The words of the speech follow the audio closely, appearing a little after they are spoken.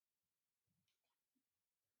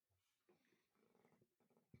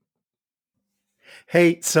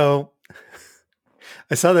Hey, so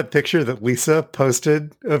I saw that picture that Lisa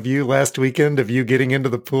posted of you last weekend of you getting into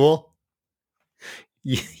the pool.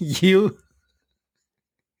 You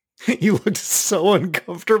you looked so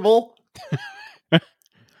uncomfortable.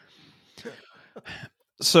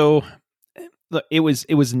 So look, it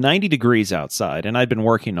was 90 degrees outside, and I'd been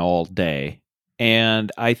working all day,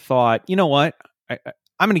 and I thought, you know what, I'm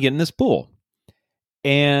going to get in this pool,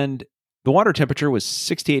 and the water temperature was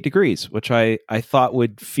 68 degrees, which I thought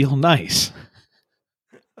would feel nice.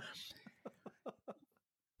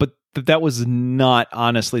 But that was not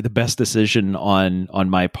honestly the best decision on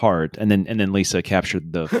my part. And then Lisa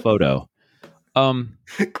captured the photo.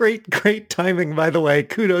 Great timing, by the way.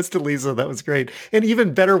 Kudos to Lisa. That was great. And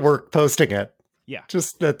even better work posting it. Yeah.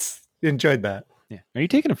 That's enjoyed that. Yeah. Are you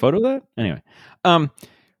taking a photo of that? Anyway.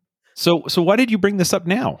 So why did you bring this up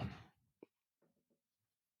now?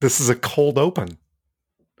 This is a cold open.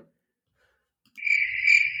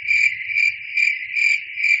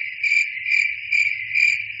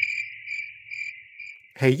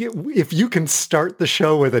 Hey, if you can start the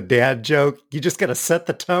show with a dad joke, you just got to set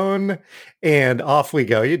the tone and off we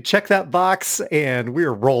go. You check that box and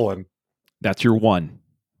we're rolling. That's your one.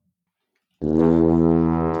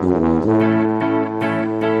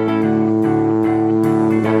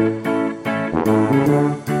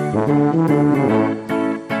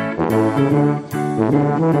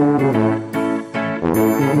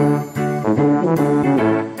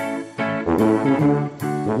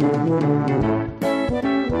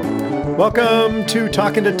 Welcome to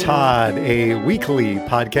Talking to Todd, a weekly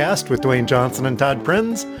podcast with Dewayne Johnson and Todd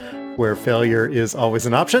Prinz, where failure is always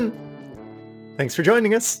an option. Thanks for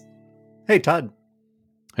joining us. Hey, Todd.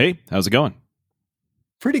 Hey, how's it going?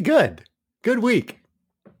 Pretty good. Good week.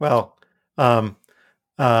 Well, we'll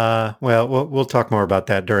talk more about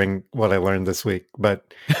that during what I learned this week,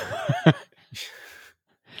 but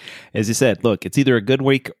as you said, look, it's either a good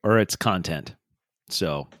week or it's content.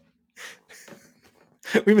 So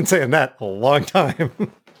we've been saying that a long time.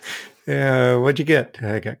 What'd you get?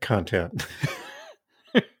 I got content.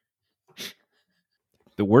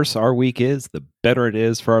 The worse our week is, the better it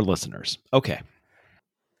is for our listeners. Okay.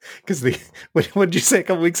 Because what did you say a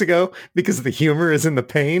couple weeks ago? Because the humor is in the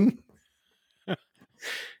pain?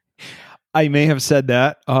 I may have said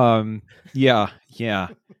that. Yeah.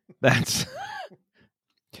 That's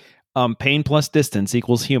pain plus distance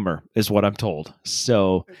equals humor is what I'm told.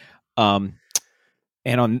 So, and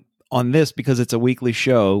on this, because it's a weekly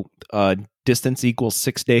show, distance equals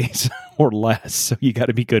 6 days or less. So you got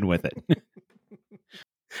to be good with it.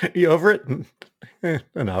 You over it?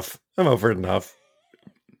 Enough. I'm over it enough.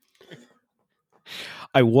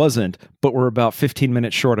 I wasn't, but we're about 15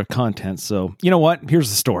 minutes short of content. So you know what? Here's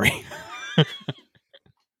the story.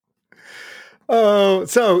 Oh,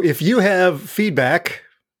 so if you have feedback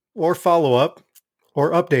or follow-up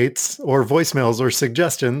or updates or voicemails or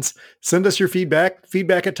suggestions, send us your feedback at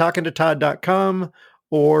talkingtotodd.com,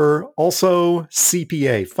 or also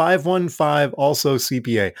CPA, 515 also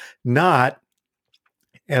CPA, not,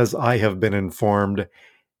 as I have been informed,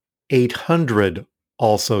 800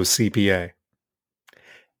 also CPA.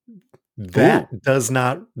 That does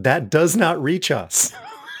not reach us.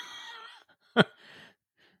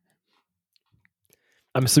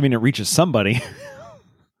 I'm assuming it reaches somebody.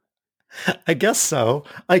 I guess so.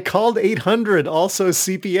 I called 800 also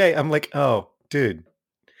CPA. I'm like, oh, dude,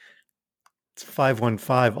 it's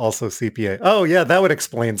 515 also CPA. Oh, yeah, that would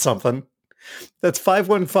explain something. That's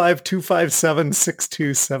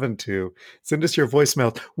 515-257-6272. Send us your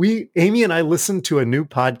voicemail. Amy and I listened to a new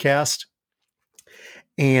podcast,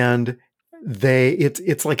 and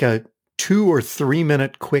it's like a 2 or 3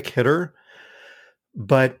 minute quick hitter,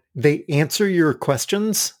 but they answer your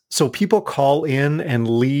questions. So people call in and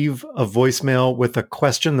leave a voicemail with a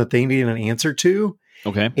question that they need an answer to.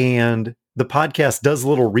 Okay. And the podcast does a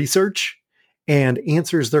little research and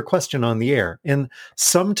answers their question on the air. And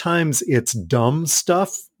sometimes it's dumb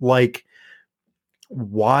stuff like,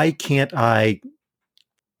 why can't I,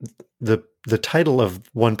 the title of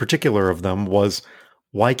one particular of them was,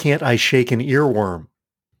 why can't I shake an earworm?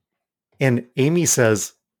 And Amy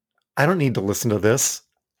says, I don't need to listen to this.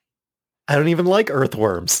 I don't even like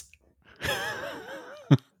earthworms.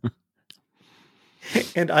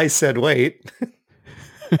 And I said, wait,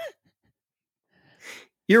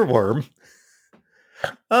 earworm.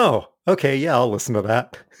 Oh, okay. Yeah, I'll listen to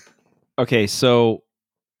that. Okay. So,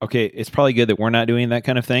 it's probably good that we're not doing that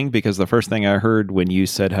kind of thing, because the first thing I heard when you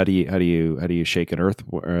said, how do you shake an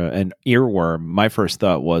earworm? My first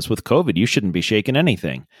thought was, with COVID, you shouldn't be shaking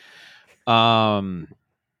anything.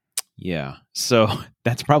 Yeah. So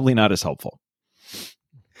that's probably not as helpful.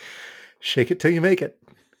 Shake it till you make it.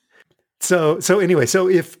 So anyway, so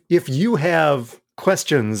if you have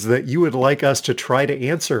questions that you would like us to try to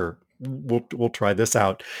answer, we'll try this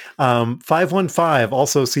out. 515,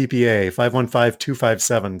 also CPA,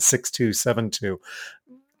 515-257-6272.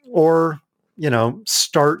 Or,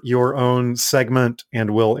 start your own segment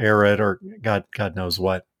and we'll air it, or God knows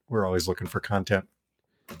what. We're always looking for content.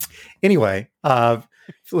 Anyway,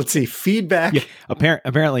 let's see, feedback. Yeah,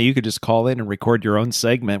 apparently you could just call in and record your own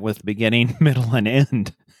segment with beginning, middle, and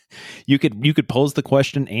end. You could pose the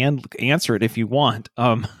question and answer it if you want.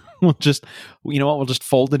 We'll just, we'll just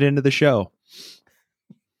fold it into the show.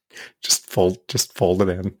 Just fold it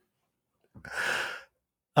in.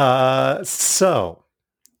 So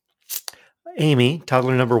Amy,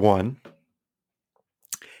 toddler number 1,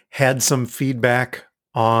 had some feedback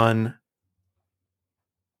on,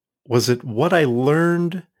 was it what I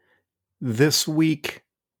learned this week,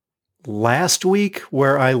 last week,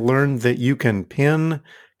 where I learned that you can pin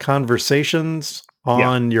conversations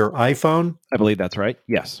on your iPhone? I believe that's right.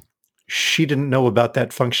 Yes. She didn't know about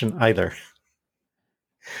that function either.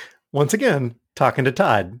 Once again, talking to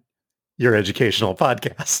Todd, your educational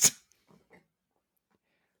podcast.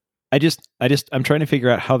 I'm trying to figure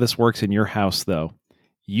out how this works in your house, though.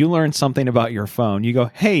 You learn something about your phone. You go,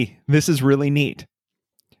 hey, this is really neat.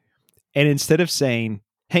 And instead of saying,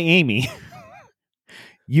 hey, Amy,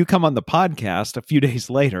 you come on the podcast a few days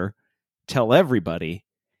later, tell everybody,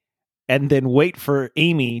 and then wait for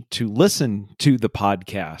Amy to listen to the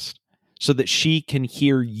podcast so that she can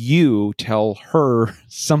hear you tell her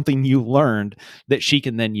something you learned that she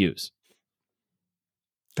can then use.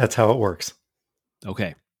 That's how it works.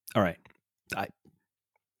 Okay. All right.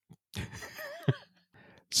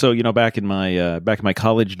 So, back in my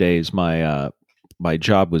college days, my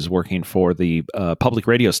job was working for the public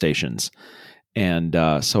radio stations. And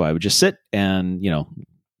so I would just sit and,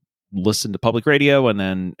 listen to public radio, and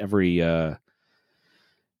then every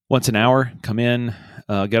once an hour come in,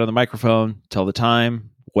 get on the microphone, tell the time,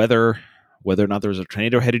 whether or not there's a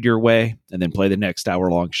tornado headed your way, and then play the next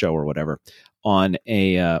hour-long show or whatever. On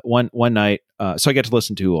a one night, so I got to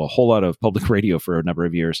listen to a whole lot of public radio for a number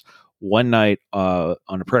of years. One night on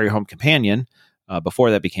a Prairie Home Companion,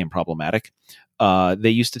 before that became problematic, they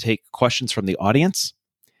used to take questions from the audience,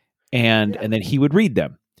 and then he would read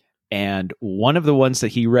them. And one of the ones that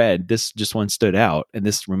he read, this just one stood out, and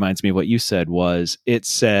this reminds me of what you said, it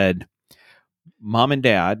said, Mom and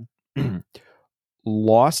Dad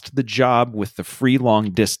lost the job with the free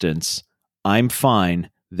long distance. I'm fine.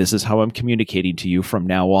 This is how I'm communicating to you from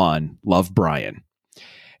now on. Love, Brian.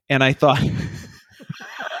 And I thought,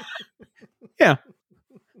 yeah,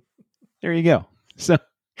 there you go. So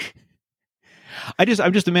I'm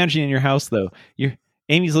just imagining in your house, though,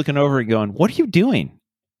 Amy's looking over and going, what are you doing?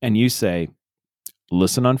 And you say,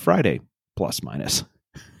 listen on Friday, plus minus.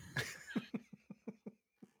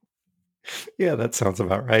 Yeah, that sounds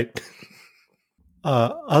about right.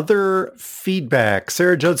 Other feedback.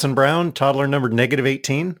 Sarah Judson Brown, toddler number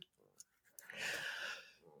 -18.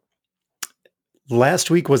 Last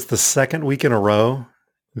week was the second week in a row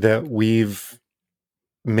that we've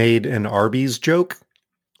made an Arby's joke.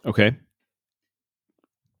 Okay.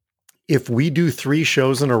 If we do 3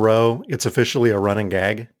 shows in a row, it's officially a running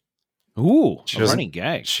gag. Ooh, a running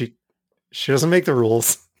gag. She doesn't make the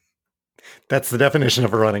rules. That's the definition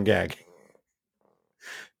of a running gag.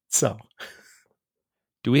 So,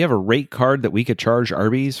 do we have a rate card that we could charge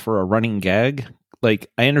Arby's for a running gag?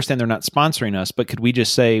 Like, I understand they're not sponsoring us, but could we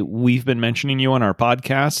just say, we've been mentioning you on our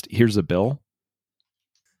podcast, here's a bill?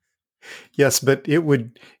 Yes, but it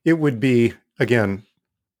would be, again,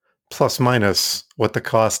 plus minus what the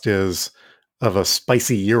cost is of a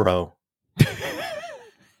spicy gyro.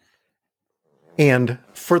 And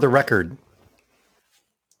for the record,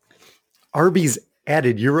 Arby's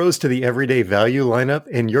added gyros to the everyday value lineup,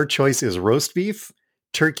 and your choice is roast beef,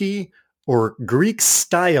 turkey, or Greek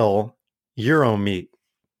style gyro meat.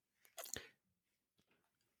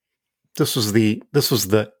 This was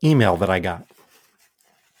the email that I got.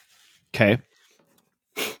 Okay.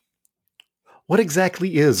 What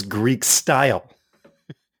exactly is Greek style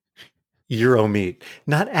gyro meat?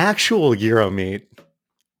 Not actual gyro meat.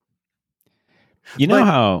 You know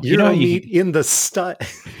how meat in the style.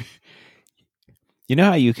 You know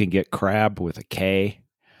how you can get crab with a K?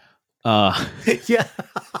 Yeah.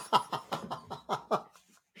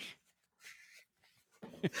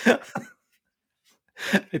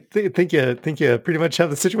 I think you pretty much have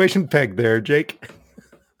the situation pegged there, Jake.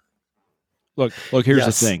 Look, here's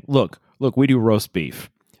the thing. Look, we do roast beef.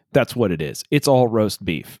 That's what it is. It's all roast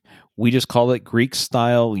beef. We just call it Greek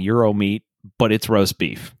style gyro meat but it's roast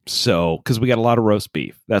beef. So, because we got a lot of roast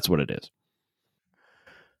beef. That's what it is.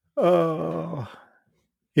 Oh,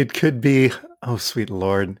 it could be. Oh, sweet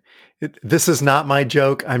Lord. This is not my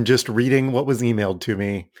joke. I'm just reading what was emailed to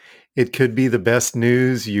me. It could be the best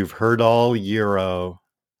news you've heard all year. Oh.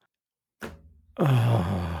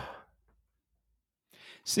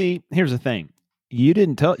 See, here's the thing. You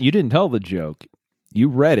didn't tell the joke. You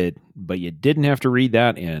read it, but you didn't have to read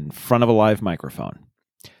that in front of a live microphone.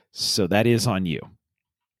 So that is on you.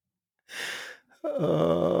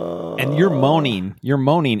 And your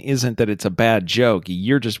moaning isn't that it's a bad joke.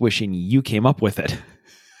 You're just wishing you came up with it.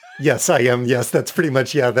 Yes, I am. Yes, that's pretty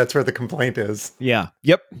much, that's where the complaint is. Yeah.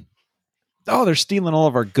 Yep. Oh, they're stealing all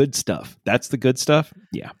of our good stuff. That's the good stuff?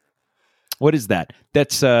 Yeah. What is that?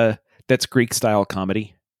 That's Greek style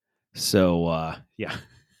comedy. So, yeah.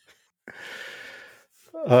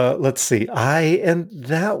 Let's see.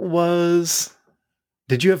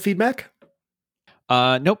 Did you have feedback?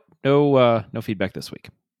 Nope. No feedback this week.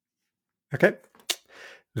 Okay.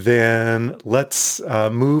 Then let's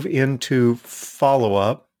move into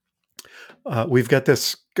follow-up. We've got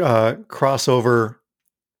this crossover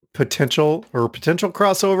potential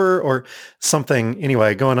crossover or something.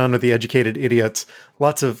 Anyway, going on with the Educated Idiots,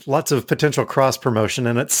 lots of potential cross promotion.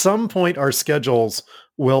 And at some point our schedules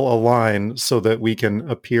will align so that we can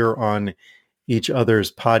appear on each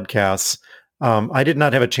other's podcasts. I did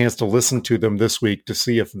not have a chance to listen to them this week to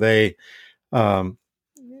see if they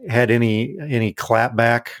had any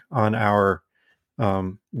clapback on our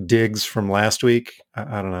digs from last week.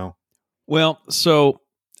 I don't know. Well, so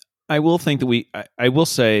I will think that I will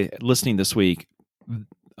say, listening this week,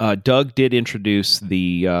 Doug did introduce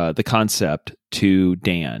the concept to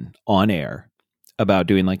Dan on air about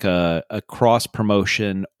doing like a cross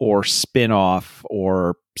promotion or spin-off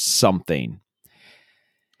or something.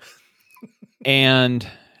 And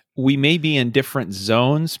we may be in different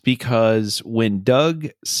zones because when Doug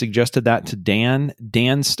suggested that to Dan,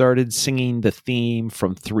 Dan started singing the theme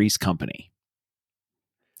from Three's Company.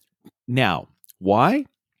 Now, why?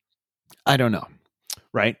 I don't know.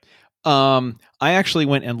 Right. I actually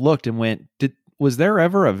went and looked and was there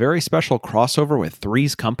ever a very special crossover with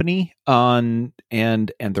Three's Company and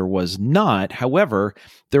there was not. However,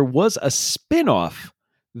 there was a spinoff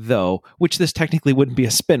though, which this technically wouldn't be a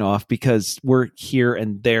spinoff because we're here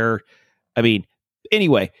and there. I mean,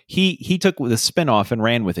 anyway, he took the spinoff and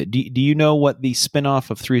ran with it. Do you know what the spinoff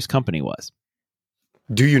of Three's Company was?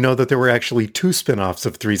 Do you know that there were actually 2 spinoffs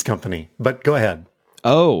of Three's Company? But go ahead.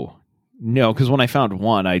 Oh, no, because when I found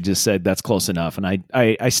one, I just said that's close enough. And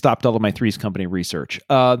I stopped all of my Three's Company research.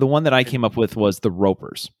 The one that I came up with was The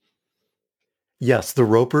Ropers. Yes, The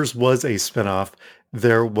Ropers was a spinoff.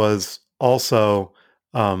 There was also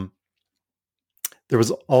one,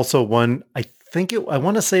 I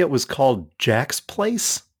want to say it was called Jack's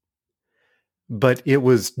Place, but it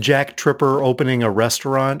was Jack Tripper opening a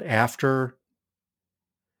restaurant after.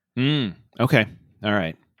 Okay. All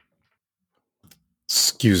right.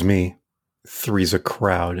 Excuse me. Three's a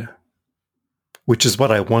crowd, which is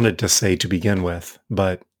what I wanted to say to begin with,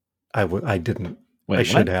 but I didn't. Wait, I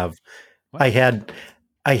should have. What?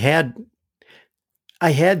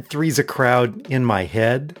 I had Three's a Crowd in my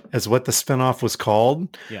head as what the spinoff was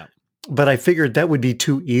called. Yeah. But I figured that would be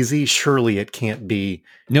too easy. Surely it can't be.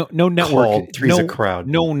 No network. Three's a Crowd.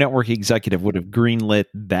 No network executive would have greenlit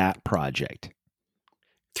that project.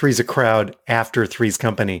 Three's a Crowd after Three's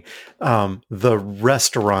Company. The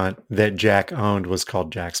restaurant that Jack owned was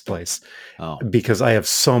called Jack's Place. Oh. Because I have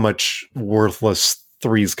so much worthless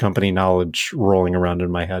Three's Company knowledge rolling around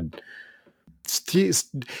in my head.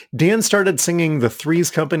 Dan started singing the Three's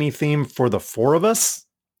Company theme for the 4 of us.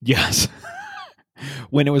 Yes.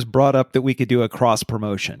 When it was brought up that we could do a cross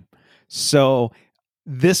promotion. So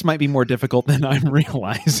this might be more difficult than I'm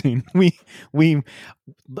realizing.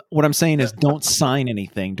 What I'm saying is don't sign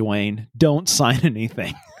anything, Dewayne. Don't sign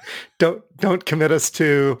anything. Don't commit us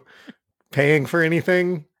to paying for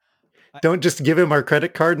anything. Don't just give him our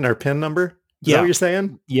credit card and our PIN number. Is that what you're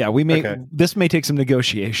saying? Yeah, we may. Okay. This may take some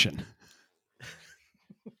negotiation.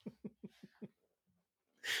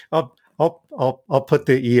 I'll put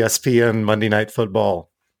the ESPN Monday Night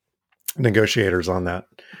Football negotiators on that.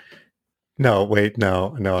 No, wait,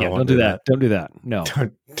 no. Yeah, I don't do that. Don't do that. No,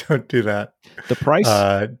 don't do that. The price,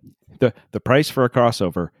 the price for a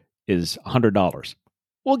crossover is $100.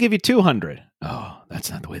 We'll give you $200. Oh, that's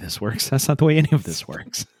not the way this works. That's not the way any of this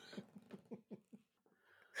works.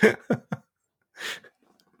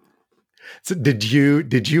 So did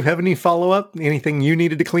you have any follow-up? Anything you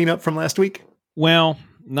needed to clean up from last week? Well,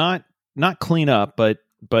 not clean up, but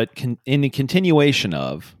in the continuation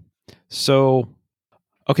of. So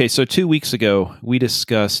Okay, so 2 weeks ago, we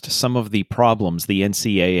discussed some of the problems the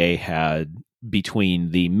NCAA had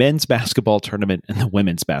between the men's basketball tournament and the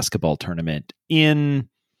women's basketball tournament in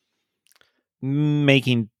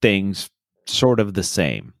making things sort of the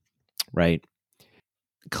same, right?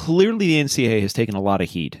 Clearly, the NCAA has taken a lot of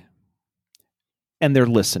heat, and they're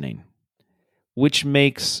listening, which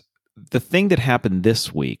makes the thing that happened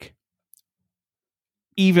this week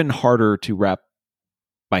even harder to wrap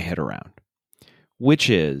my head around, which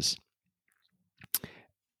is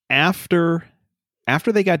after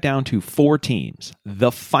they got down to 4 teams,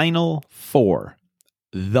 the final four,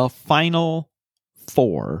 the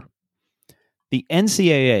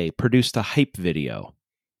NCAA produced a hype video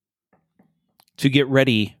to get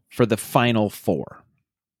ready for the final four.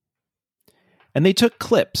 And they took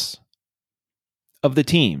clips of the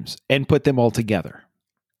teams and put them all together.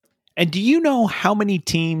 And do you know how many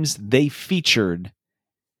teams they featured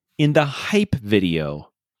in the hype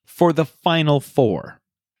video for the final four?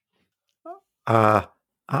 I'm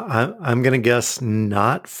going to guess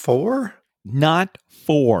not 4? Not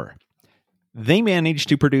 4. They managed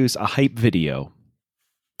to produce a hype video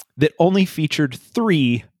that only featured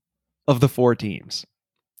 3 of the 4 teams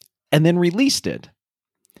and then released it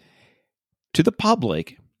to the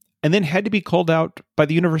public and then had to be called out by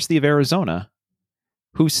the University of Arizona,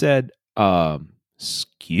 who said,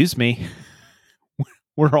 excuse me,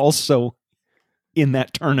 we're also in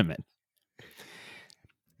that tournament.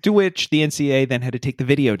 To which the NCAA then had to take the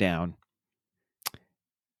video down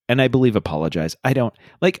and I believe apologize. I'm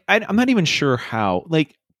not even sure how,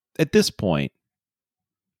 at this point,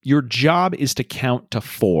 your job is to count to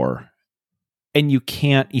 4 and you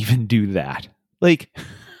can't even do that.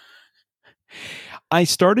 I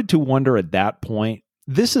started to wonder at that point,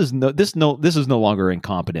 this is no longer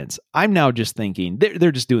incompetence. I'm now just thinking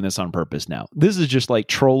they're just doing this on purpose now. This is just like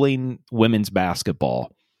trolling women's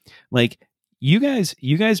basketball. You guys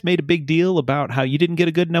made a big deal about how you didn't get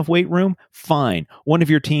a good enough weight room. Fine. One of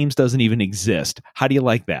your teams doesn't even exist. How do you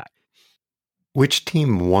like that? Which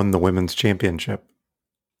team won the women's championship?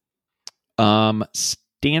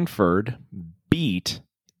 Stanford beat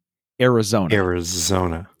Arizona.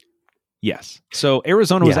 Arizona. Yes. So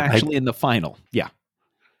Arizona was actually in the final. Yeah.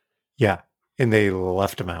 Yeah. And they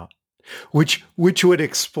left them out. Which would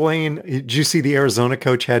explain, did you see the Arizona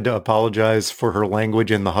coach had to apologize for her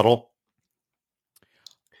language in the huddle?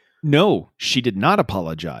 No, she did not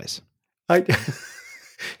apologize.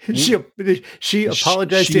 She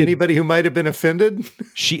apologized to anybody who might have been offended?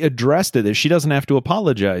 She addressed it. She doesn't have to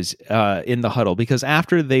apologize in the huddle because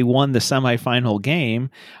after they won the semifinal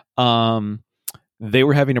game, they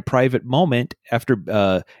were having a private moment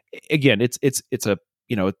after, again, it's a,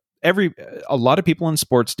 a lot of people in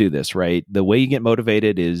sports do this, right? The way you get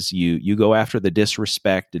motivated is you go after the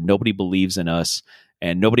disrespect and nobody believes in us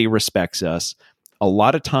and nobody respects us. A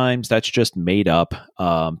lot of times that's just made up.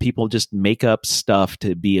 People just make up stuff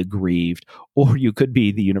to be aggrieved, or you could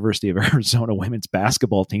be the University of Arizona women's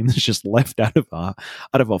basketball team that's just left out of a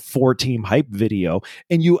 4-team hype video,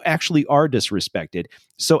 and you actually are disrespected.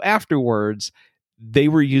 So afterwards, they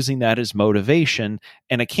were using that as motivation,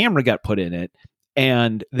 and a camera got put in it,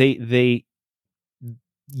 and they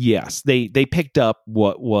picked up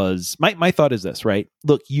what was my thought is this, right?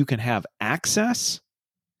 Look, you can have access,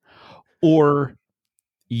 or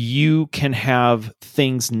you can have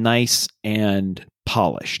things nice and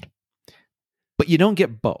polished, but you don't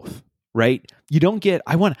get both, right? You don't get,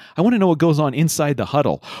 I want to know what goes on inside the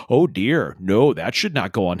huddle. Oh dear. No, that should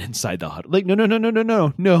not go on inside the huddle.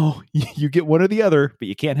 No. You get one or the other, but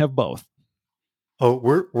you can't have both. Oh,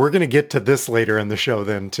 we're going to get to this later in the show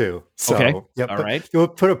then too. So, okay. Yeah, all right. We'll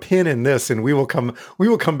put a pin in this and we will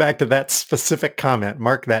come back to that specific comment.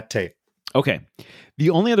 Mark that tape. Okay. The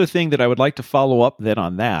only other thing that I would like to follow up then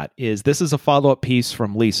on that is this is a follow-up piece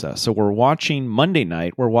from Lisa. So we're watching Monday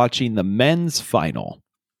night, we're watching the men's final.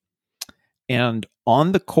 And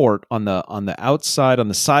on the court, on the outside, on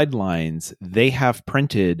the sidelines, they have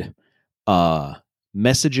printed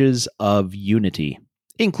messages of unity,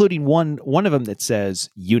 including one of them that says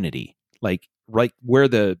unity, like right where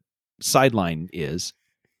the sideline is.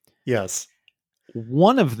 Yes.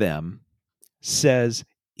 One of them says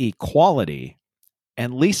equality.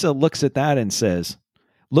 And Lisa looks at that and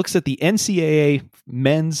looks at the NCAA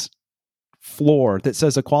men's floor that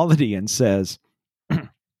says equality and says, I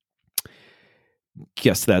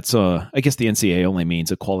guess the NCAA only means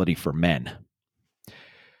equality for men.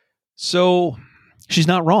 So she's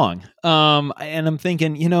not wrong. And I'm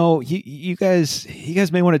thinking, you guys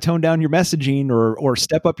may want to tone down your messaging or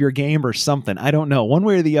step up your game or something. I don't know. One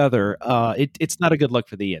way or the other, it's not a good look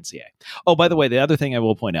for the NCAA. Oh, by the way, the other thing I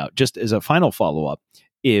will point out, just as a final follow-up,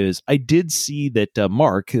 is I did see that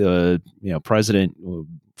Mark, president,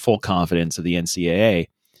 full confidence of the NCAA,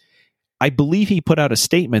 I believe he put out a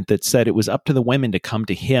statement that said it was up to the women to come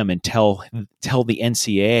to him and tell the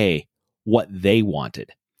NCAA what they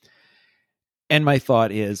wanted. And my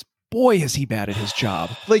thought is, boy, is he bad at his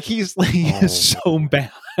job. Like he is so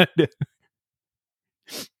bad.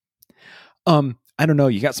 I don't know.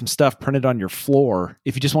 You got some stuff printed on your floor.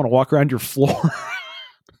 If you just want to walk around your floor.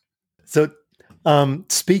 So,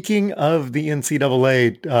 speaking of the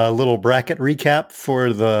NCAA, little bracket recap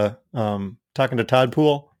for the Talking to Todd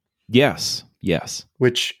pool. Yes.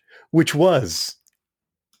 Which was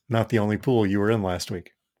not the only pool you were in last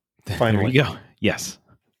week. Finally. There you go. Yes,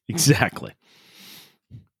 exactly.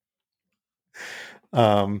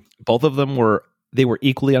 Both of them were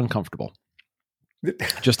equally uncomfortable,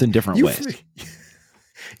 just in different ways.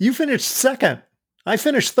 You finished second. I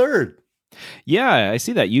finished third. Yeah, I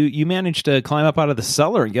see that. You managed to climb up out of the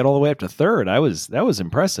cellar and get all the way up to third. That was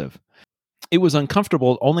impressive. It was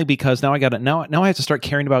uncomfortable only because now I have to start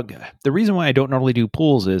caring about. The reason why I don't normally do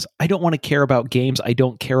pools is I don't want to care about games I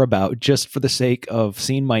don't care about just for the sake of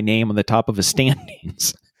seeing my name on the top of a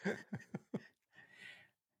standings.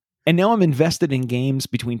 And now I'm invested in games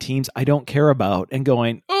between teams I don't care about and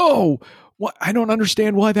going, oh, what? I don't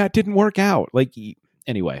understand why that didn't work out. Like,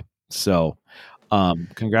 anyway, so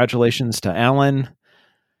congratulations to Alan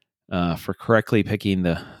for correctly picking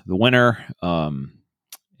the winner.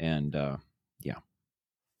 Yeah.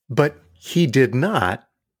 But he did not,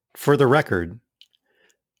 for the record,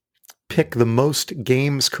 pick the most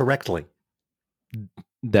games correctly.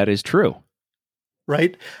 That is true.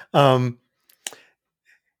 Right?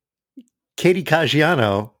 Katie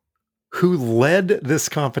Caggiano, who led this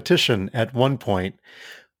competition at one point,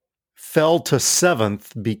 fell to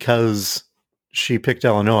 7th because she picked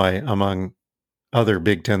Illinois among other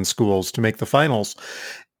Big Ten schools to make the finals.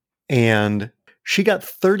 And she got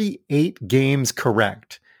 38 games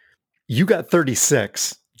correct. You got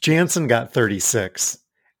 36. Jansen got 36.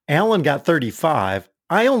 Allen got 35.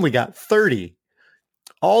 I only got 30.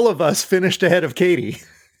 All of us finished ahead of Katie,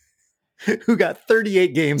 who got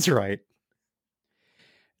 38 games right.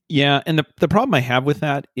 Yeah, and the problem I have with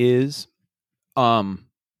that is,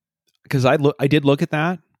 because I did look at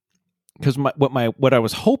that, because what I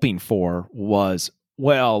was hoping for was,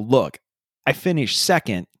 well, look, I finished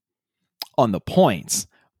second on the points,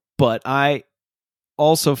 but I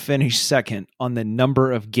also finished second on the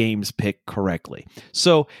number of games picked correctly.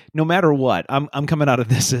 So no matter what, I'm coming out of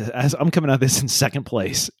this in second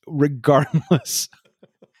place, regardless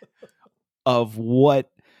of what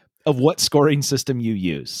scoring system you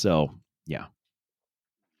use. So yeah.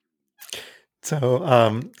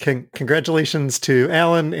 So congratulations to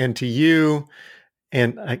Alan and to you,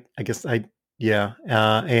 and I guess and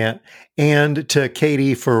to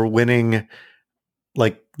Katie for winning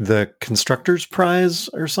like the constructor's prize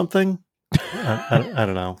or something. I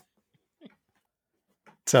don't know.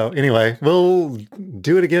 So anyway, we'll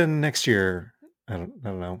do it again next year. I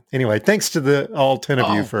don't know. Anyway, thanks to all 10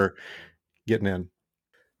 of you for getting in.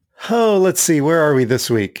 Oh, let's see. Where are we this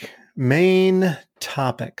week? Main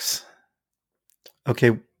topics.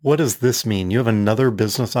 Okay, what does this mean? You have another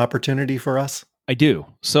business opportunity for us? I do.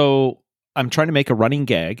 So I'm trying to make a running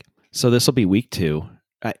gag. So this will be week 2.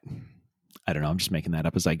 I don't know. I'm just making that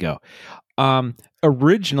up as I go.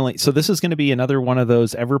 Originally, so this is going to be another one of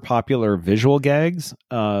those ever popular visual gags.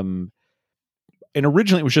 And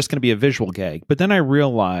originally it was just going to be a visual gag, but then I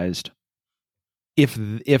realized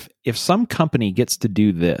if some company gets to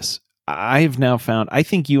do this, I've now found, I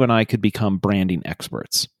think you and I could become branding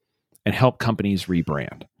experts and help companies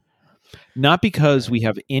rebrand. Not because we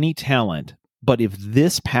have any talent, but if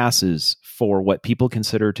this passes for what people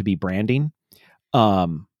consider to be branding,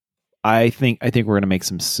 I think we're going to make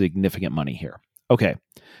some significant money here. Okay.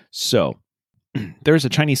 So there's a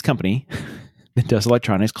Chinese company that does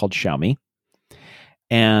electronics called Xiaomi,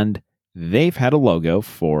 and they've had a logo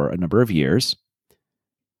for a number of years.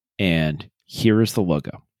 And here is the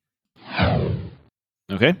logo.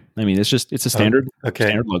 Okay. I mean, it's a standard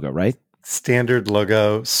logo, right? Standard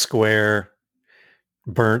logo, square,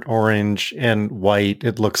 burnt orange and white.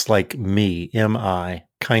 It looks like me, M-I,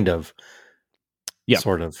 kind of. Yeah.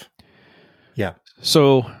 Sort of. Yeah.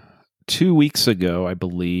 So 2 weeks ago, I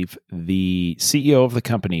believe, the CEO of the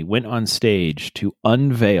company went on stage to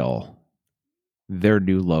unveil their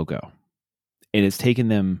new logo. And it's taken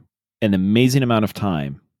them an amazing amount of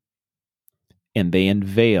time. And they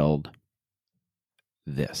unveiled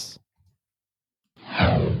this.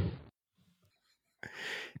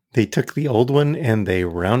 They took the old one and they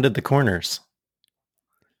rounded the corners.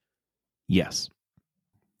 Yes.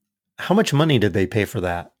 How much money did they pay for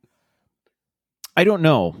that? I don't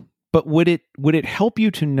know, but would it help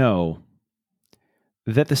you to know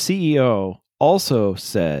that the CEO also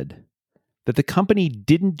said that the company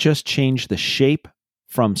didn't just change the shape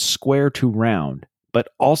from square to round, but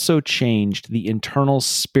also changed the internal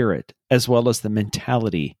spirit as well as the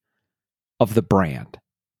mentality of the brand?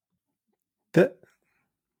 The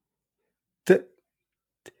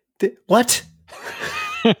what?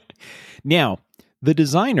 Now, the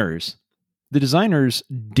designers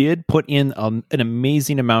did put in an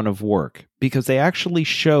amazing amount of work because they actually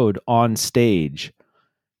showed on stage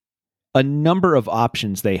a number of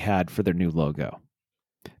options they had for their new logo,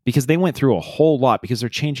 because they went through a whole lot because they're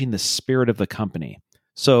changing the spirit of the company.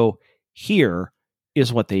 So here's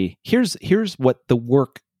what the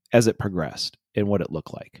work as it progressed and what it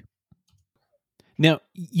looked like. Now,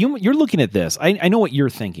 you're looking at this. I know what you're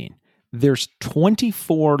thinking. There's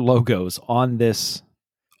 24 logos on this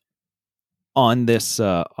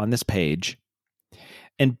page,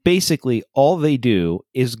 and basically all they do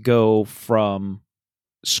is go from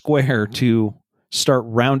square to start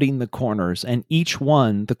rounding the corners, and each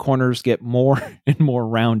one, the corners get more and more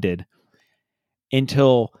rounded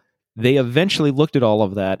until they eventually looked at all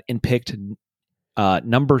of that and picked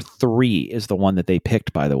number 3 is the one that they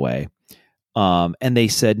picked, by the way. And they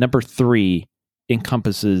said number 3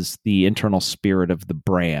 encompasses the internal spirit of the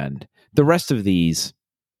brand. The rest of these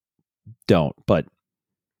don't, but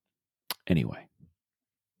anyway.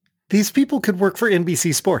 These people could work for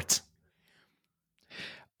NBC Sports.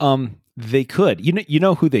 They could. You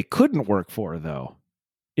know who they couldn't work for, though,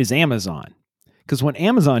 is Amazon. Because when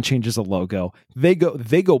Amazon changes a logo, they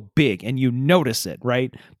go big, and you notice it,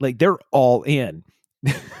 right? Like, they're all in.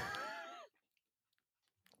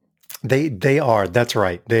 They are. That's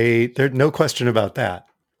right. There's no question about that.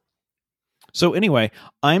 So anyway,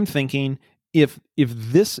 I'm thinking if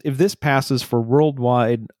this passes for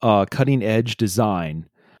worldwide cutting edge design,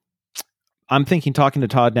 I'm thinking talking to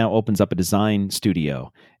Todd now opens up a design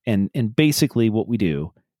studio, and basically what we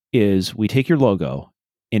do is we take your logo,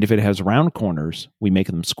 and if it has round corners, we make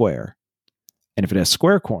them square, and if it has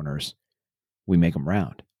square corners, we make them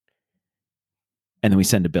round, and then we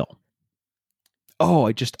send a bill. Oh,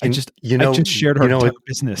 I just shared our entire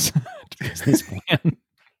business plan.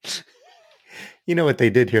 You know what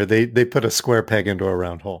they did here? They put a square peg into a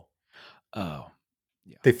round hole. Oh,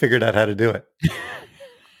 yeah. They figured out how to do it.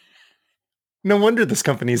 No wonder this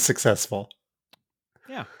company is successful.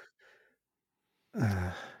 Yeah.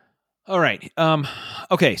 All right.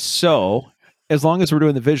 Okay. So as long as we're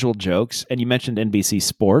doing the visual jokes, and you mentioned NBC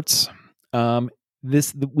Sports,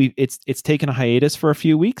 it's taken a hiatus for a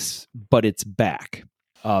few weeks, but it's back.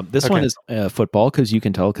 This one is football, because you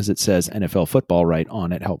can tell because it says NFL football right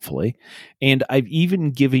on it, helpfully. And I've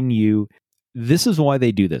even given you, this is why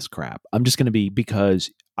they do this crap. I'm just going to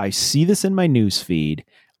because I see this in my news feed.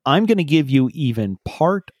 I'm going to give you even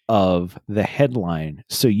part of the headline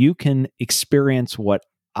so you can experience what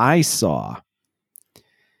I saw.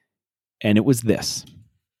 And it was this.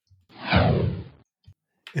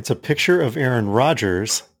 It's a picture of Aaron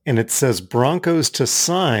Rodgers, and it says Broncos to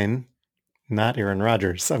sign, not Aaron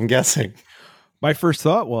Rodgers, I'm guessing. My first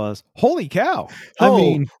thought was, holy cow. I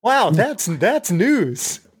mean, wow, that's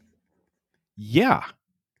news. Yeah.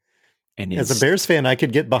 And as a Bears fan, I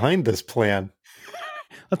could get behind this plan.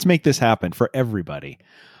 Let's make this happen for everybody.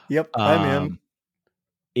 Yep, I'm in.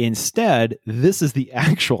 Instead, this is the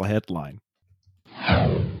actual headline.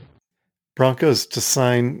 Broncos to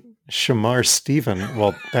sign Shamar Stephen.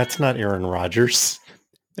 Well, that's not Aaron Rodgers.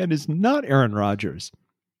 That is not Aaron Rodgers.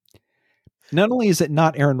 Not only is it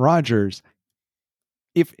not Aaron Rodgers,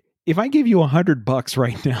 if I give you $100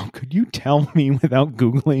 right now, could you tell me without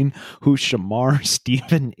Googling who Shamar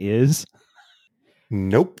Stephen is?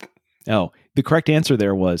 Nope. Oh, the correct answer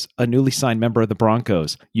there was a newly signed member of the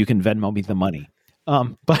Broncos. You can Venmo me the money.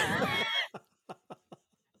 But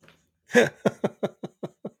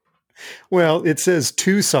well, it says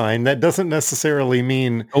to sign. That doesn't necessarily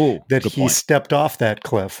mean that he stepped off that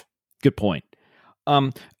cliff. Good point.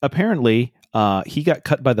 Apparently, he got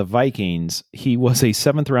cut by the Vikings. He was a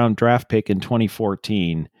 7th round draft pick in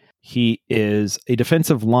 2014. He is a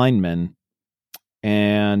defensive lineman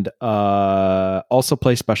and also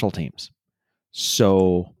plays special teams.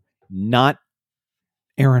 So not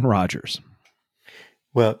Aaron Rodgers.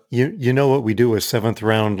 Well, you know what we do with 7th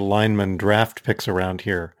round lineman draft picks around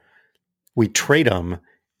here? We trade them,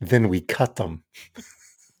 then we cut them.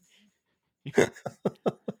 Good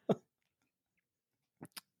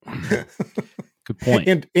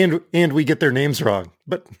point. And we get their names wrong.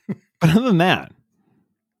 But other than that,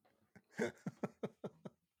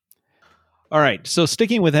 All right. So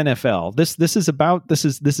sticking with NFL,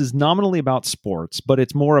 this is nominally about sports, but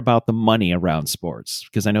it's more about the money around sports,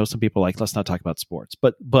 because I know some people are like, let's not talk about sports,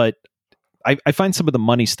 but I find some of the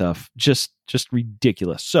money stuff just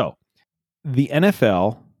ridiculous. So the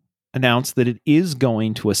NFL announced that it is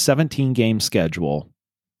going to a 17-game schedule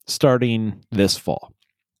starting this fall.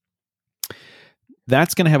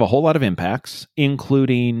 That's going to have a whole lot of impacts,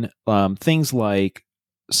 including things like,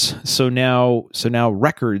 so now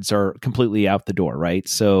records are completely out the door, right?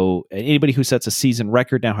 So anybody who sets a season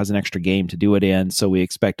record now has an extra game to do it in. So we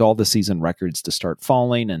expect all the season records to start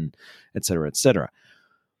falling, and et cetera, et cetera.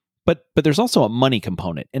 But there's also a money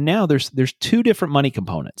component, and now there's two different money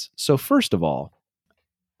components. So first of all,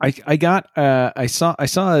 I saw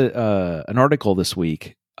an article this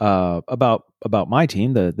week about my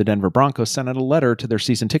team, the Denver Broncos, sent out a letter to their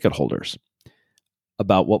season ticket holders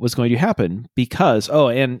about what was going to happen because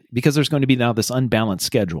there's going to be now this unbalanced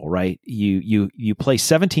schedule, right? You play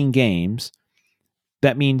 17 games.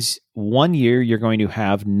 That means 1 year you're going to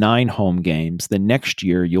have 9 home games. The next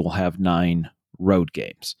year you'll have 9 road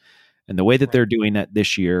games. And the way that they're doing that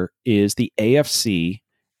this year is the AFC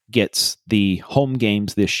gets the home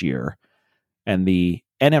games this year, and the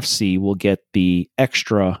NFC will get the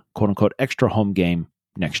extra, quote unquote, extra home game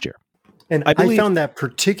next year. And I found that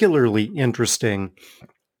particularly interesting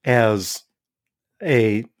as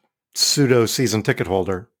a pseudo season ticket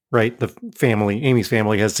holder, right? Amy's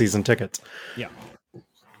family has season tickets. Yeah.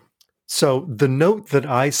 So the note that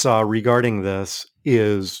I saw regarding this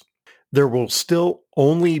is there will still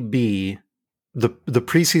only be the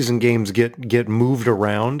preseason games get moved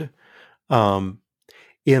around,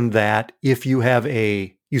 in that if you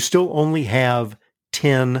still only have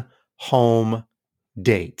 10 home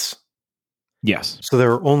dates. Yes. So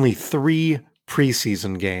there are only 3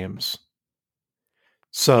 preseason games.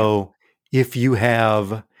 So if you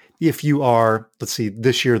are, let's see,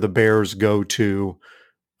 this year the Bears go to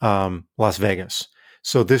Las Vegas.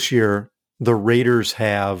 So this year the Raiders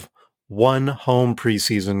have 1 home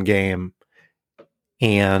preseason game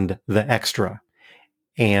and the extra.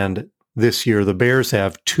 And this year the Bears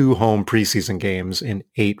have 2 home preseason games and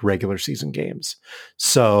 8 regular season games.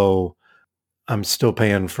 So I'm still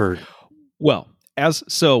paying for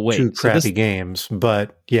two crappy games,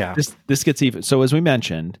 but yeah. This gets even. So as we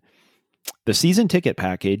mentioned, the season ticket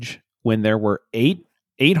package, when there were 8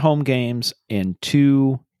 home games and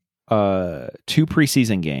 2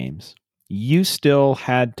 preseason games, you still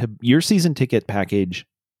had to, your season ticket package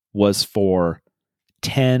was for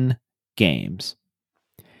 10 games.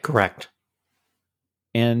 Correct.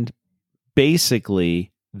 And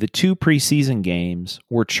basically the 2 preseason games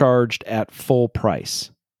were charged at full price,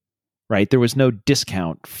 right? There was no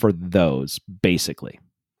discount for those, basically.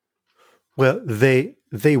 Well, they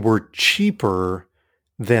were cheaper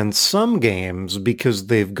than some games because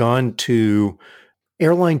they've gone to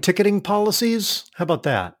airline ticketing policies. How about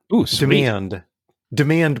that? Ooh, sweet.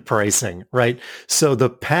 Demand pricing, right? So the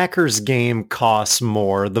Packers game costs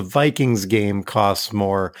more, the Vikings game costs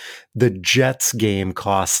more, the Jets game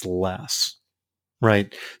costs less,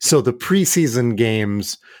 right? So the preseason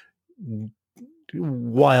games,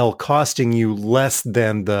 while costing you less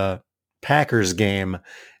than the Packers game,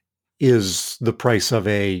 is the price of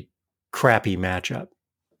a crappy matchup.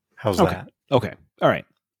 How's that? Okay. All right.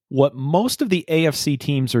 What most of the AFC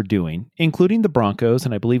teams are doing, including the Broncos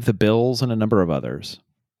and I believe the Bills and a number of others,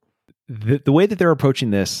 the way that they're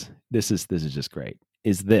approaching this is just great,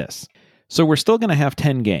 is this. So we're still going to have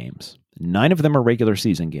 10 games. 9 of them are regular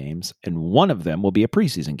season games, and 1 of them will be a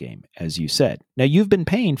preseason game, as you said. Now, you've been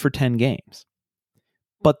paying for 10 games.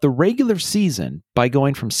 But the regular season, by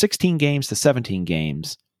going from 16 games to 17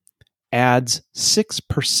 games, adds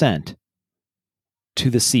 6% to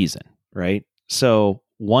the season, right? So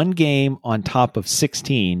 1 game on top of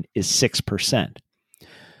 16 is 6%.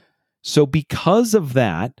 So because of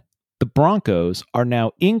that, the Broncos are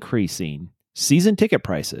now increasing season ticket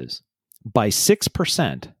prices by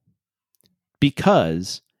 6%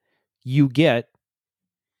 because you get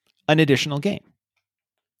an additional game,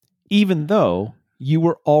 even though you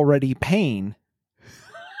were already paying.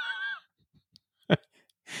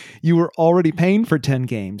 You were already paying for 10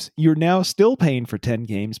 games. You're now still paying for 10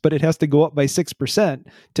 games, but it has to go up by 6%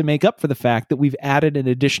 to make up for the fact that we've added an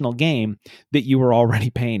additional game that you were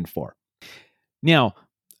already paying for. Now,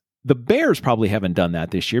 the Bears probably haven't done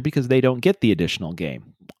that this year because they don't get the additional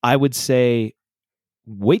game. I would say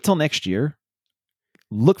wait till next year,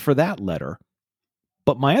 look for that letter.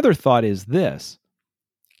 But my other thought is this,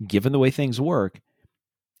 given the way things work,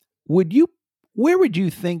 where would you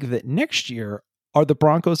think that next year Are the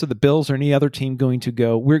Broncos or the Bills or any other team going to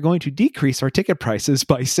go, we're going to decrease our ticket prices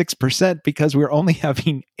by 6% because we're only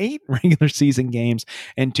having 8 regular season games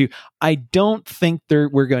and 2? I don't think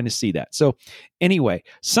we're going to see that. So anyway,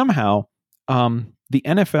 somehow the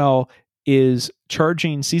NFL is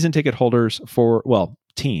charging season ticket holders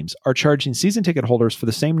teams are charging season ticket holders for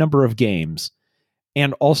the same number of games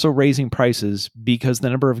and also raising prices because the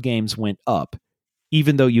number of games went up,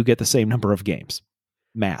 even though you get the same number of games.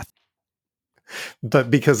 Math. But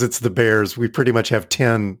because it's the Bears, we pretty much have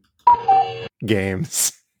 10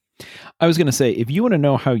 games. I was going to say, if you want to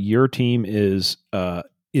know how your team is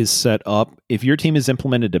set up, if your team has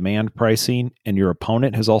implemented demand pricing and your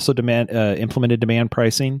opponent has also implemented demand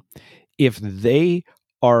pricing, if they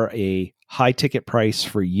are a high ticket price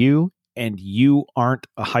for you and you aren't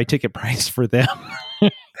a high ticket price for them,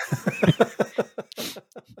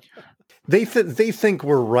 They think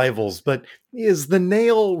we're rivals, but is the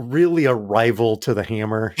nail really a rival to the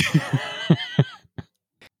hammer?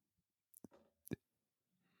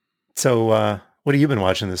 So, what have you been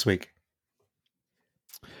watching this week?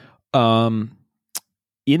 In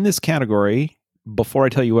this category, before I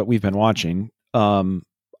tell you what we've been watching,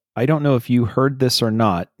 I don't know if you heard this or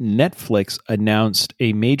not. Netflix announced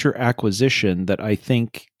a major acquisition that I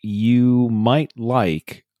think you might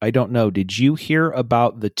like. I don't know. Did you hear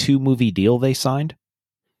about the 2-movie deal they signed?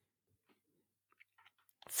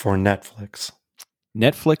 For Netflix.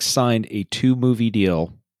 Netflix signed a 2-movie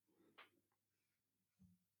deal.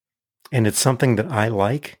 And it's something that I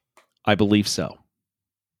like? I believe so.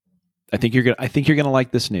 I think you're gonna like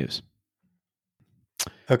this news.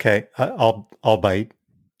 Okay, I'll bite.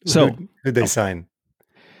 So who'd they sign?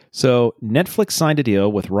 So Netflix signed a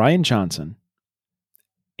deal with Rian Johnson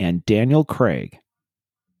and Daniel Craig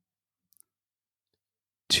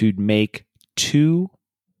to make 2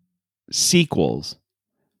 sequels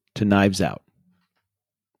to Knives Out.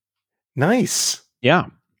 Nice. Yeah.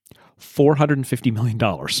 $450 million.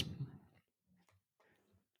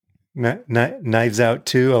 Knives Out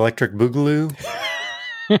 2, Electric Boogaloo.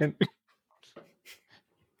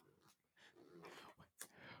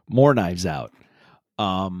 More Knives Out.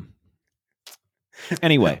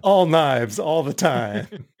 Anyway. All knives, all the time.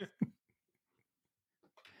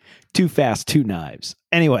 Too fast, 2 knives.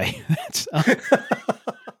 Anyway, that's...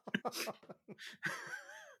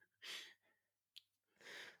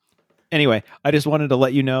 Anyway, I just wanted to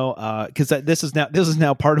let you know, because this is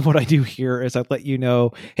now part of what I do here is I let you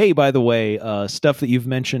know, hey, by the way, stuff that you've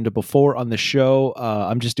mentioned before on the show,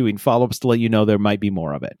 I'm just doing follow-ups to let you know there might be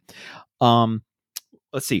more of it.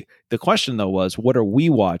 Let's see. The question though was, what are we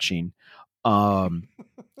watching? Yeah,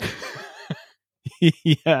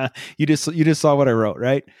 you just saw what I wrote,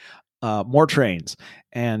 right? More trains,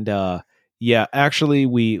 and yeah, actually,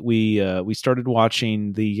 we started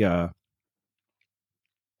watching the.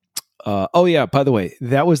 Oh yeah, by the way,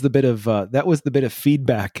 that was the bit of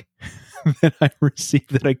feedback that I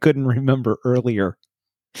received that I couldn't remember earlier.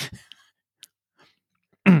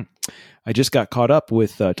 I just got caught up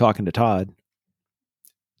with talking to Todd.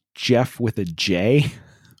 Jeff with a J?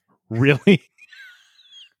 Really?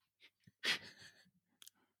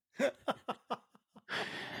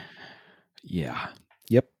 Yeah.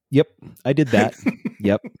 Yep. I did that.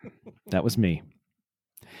 Yep. That was me.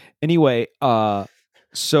 Anyway,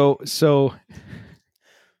 so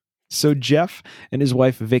Jeff and his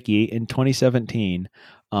wife Vicky in 2017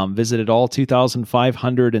 visited all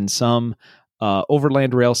 2,500 and some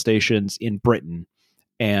overland rail stations in Britain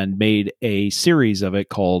and made a series of it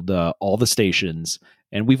called All the Stations.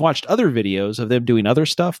 And we've watched other videos of them doing other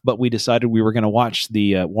stuff, but we decided we were going to watch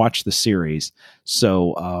the series.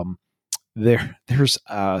 So there's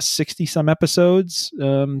 60 some episodes,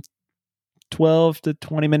 12 to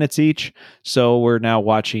 20 minutes each. So we're now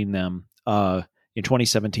watching them in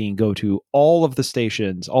 2017 go to all of the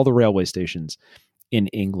stations, all the railway stations in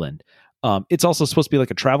England. It's also supposed to be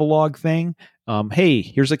like a travelogue thing. Hey,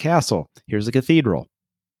 here's a castle. Here's a cathedral.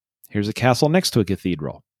 Here's a castle next to a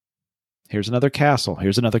cathedral. Here's another castle.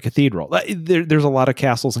 Here's another cathedral. There's a lot of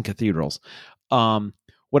castles and cathedrals.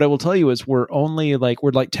 What I will tell you is we're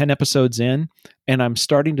like 10 episodes in, and I'm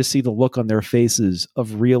starting to see the look on their faces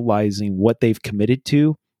of realizing what they've committed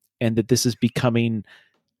to and that this is becoming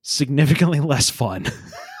significantly less fun.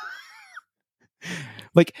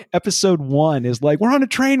 Like episode 1 is like, we're on a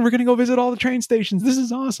train. We're going to go visit all the train stations. This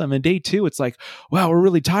is awesome. And day 2, it's like, wow, we're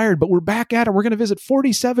really tired, but we're back at it. We're going to visit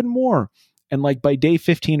 47 more. And like by day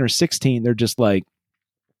 15 or 16, they're just like,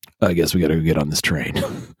 I guess we got to go get on this train.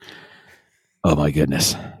 Oh my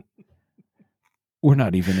goodness. We're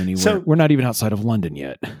not even anywhere. We're not even outside of London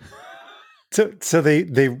yet. So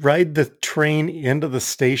they ride the train into the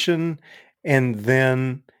station and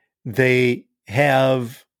then they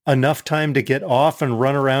have enough time to get off and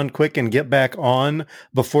run around quick and get back on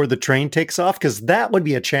before the train takes off? Because that would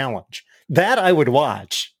be a challenge. That I would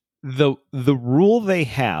watch. The rule they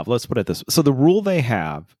have, let's put it this way. So the rule they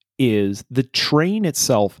have is the train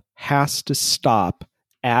itself has to stop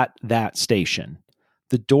at that station.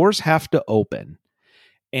 The doors have to open.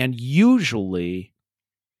 And usually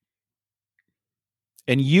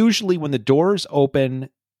when the doors open,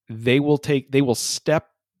 they will step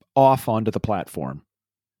off onto the platform.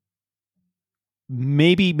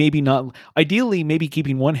 Maybe not. Ideally, maybe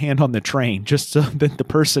keeping one hand on the train just so that the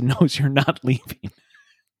person knows you're not leaving.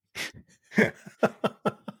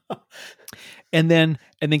 and then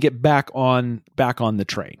get back on the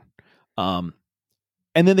train.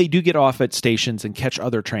 And then they do get off at stations and catch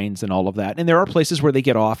other trains and all of that. And there are places where they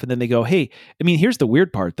get off and then they go, hey, I mean, here's the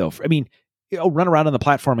weird part though. I mean, run around on the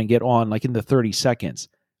platform and get on like in the 30 seconds.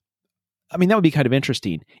 I mean, that would be kind of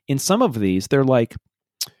interesting. In some of these, they're like,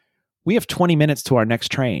 we have 20 minutes to our next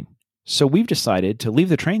train. So we've decided to leave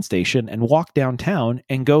the train station and walk downtown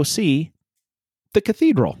and go see the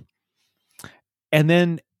cathedral. And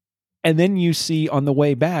then you see on the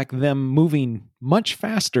way back them moving much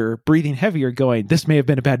faster, breathing heavier, going, this may have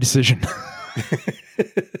been a bad decision.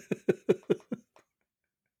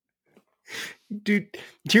 Dude,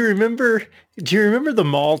 do you remember the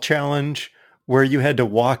mall challenge where you had to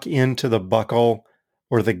walk into the Buckle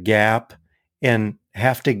or the Gap and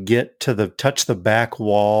have to get to touch the back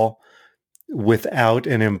wall without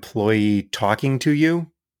an employee talking to you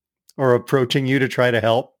or approaching you to try to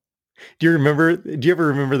help? Do you ever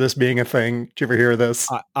remember this being a thing? Did you ever hear this?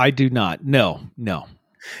 I do not. No.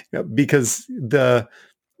 Because the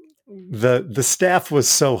staff was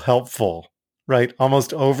so helpful, right?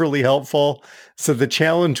 Almost overly helpful. So the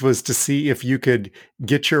challenge was to see if you could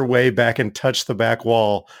get your way back and touch the back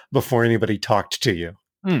wall before anybody talked to you.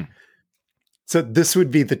 So this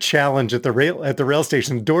would be the challenge at the rail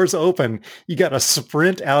station. Doors open, you got to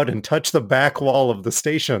sprint out and touch the back wall of the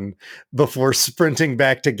station before sprinting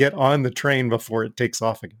back to get on the train before it takes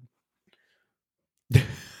off again.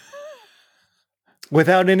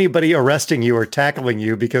 Without anybody arresting you or tackling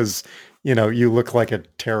you because, you look like a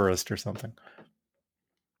terrorist or something.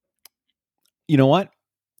 You know what?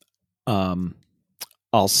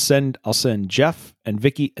 I'll send Jeff and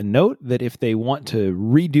Vicky a note that if they want to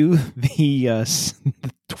redo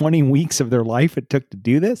the 20 weeks of their life it took to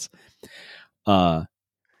do this,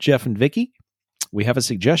 Jeff and Vicky, we have a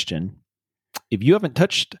suggestion. If you haven't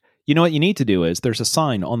touched, you know what you need to do is there's a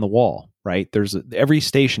sign on the wall, right? Every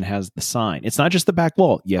station has the sign. It's not just the back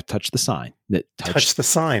wall. You have to touch the sign. Touch the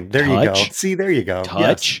sign. There you go. See, there you go.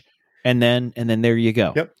 Touch, yes. and then there you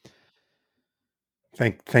go. Yep.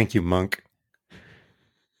 Thank you, Monk.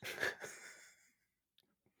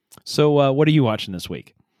 So what are you watching this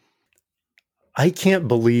week? I can't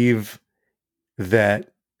believe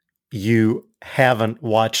that you haven't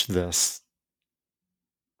watched this.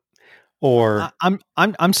 Or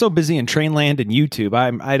I'm so busy in Trainland and YouTube.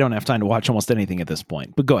 I don't have time to watch almost anything at this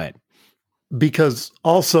point. But go ahead. Because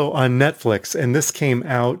also on Netflix, and this came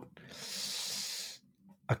out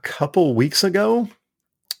a couple weeks ago,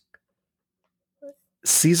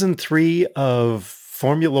 season 3 of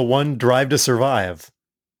Formula One Drive to Survive.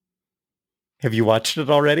 Have you watched it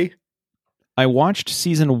already? I watched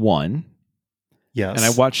season 1. Yes. And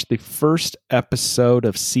I watched the first episode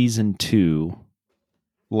of season 2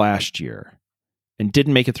 last year and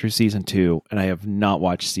didn't make it through season 2. And I have not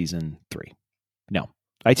watched season 3. No.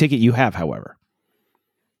 I take it you have, however.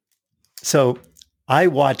 So I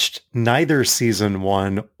watched neither season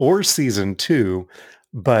 1 or season 2,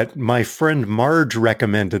 but my friend Marge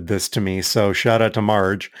recommended this to me. So shout out to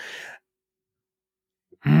Marge.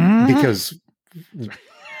 Because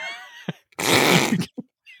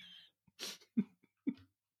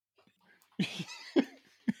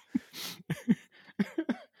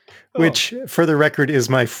which, for the record, is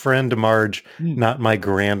my friend Marge, not my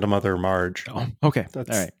grandmother Marge. Oh, okay. All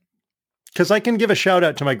right. Because I can give a shout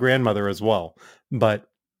out to my grandmother as well, but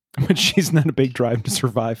she's not a big Drive to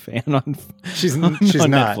Survive fan on she's on not.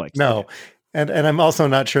 Netflix. No. And I'm also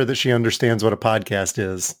not sure that she understands what a podcast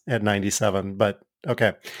is at 97, but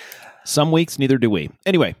okay. Some weeks, neither do we.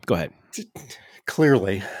 Anyway, go ahead.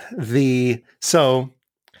 Clearly.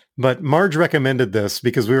 But Marge recommended this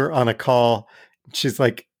because we were on a call. She's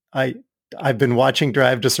like, I've been watching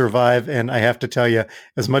Drive to Survive, and I have to tell you,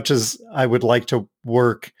 as much as I would like to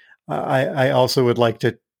work, I also would like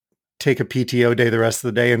to take a PTO day the rest of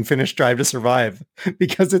the day and finish Drive to Survive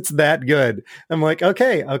because it's that good. I'm like,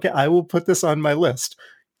 okay, I will put this on my list.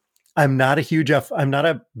 I'm not a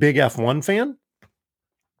big F1 fan.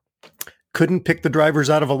 couldn't pick the drivers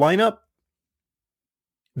out of a lineup.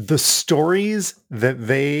 The stories that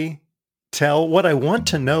they tell, what I want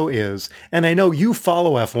to know is, and I know you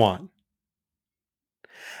follow F1.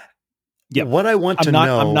 Yep. What I want to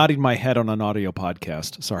know. I'm nodding my head on an audio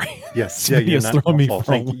podcast. Sorry. Yes. Yeah. You're not throwing me helpful.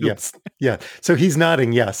 for a Thank you. loop. Yes. Yeah. So he's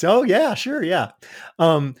nodding. Yes. Oh yeah. Sure. Yeah.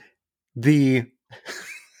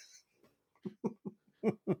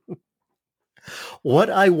 What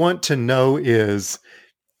I want to know is,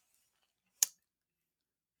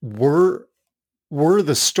 were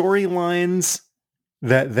the storylines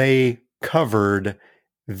that they covered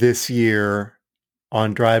this year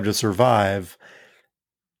on Drive to Survive,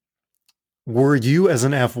 were you as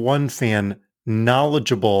an F1 fan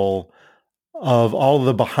knowledgeable of all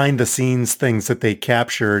the behind the scenes things that they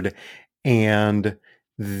captured? And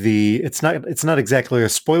it's not exactly a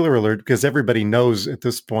spoiler alert, because everybody knows at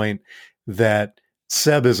this point that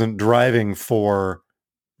Seb isn't driving for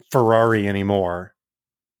Ferrari anymore.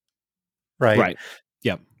 Right.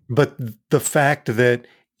 Yep. But the fact that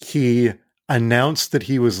he announced that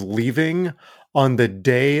he was leaving on the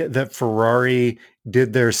day that Ferrari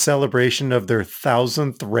did their celebration of their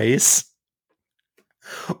 1,000th race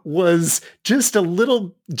was just a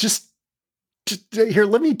little, just here,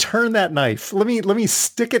 let me turn that knife. Let me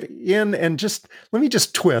stick it in and let me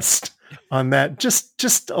just twist on that.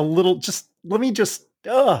 Just a little, let me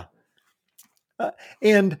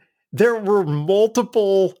and there were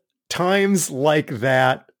multiple times like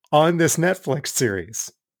that on this Netflix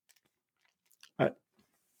series.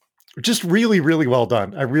 Just really, really well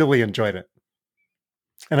done. I really enjoyed it.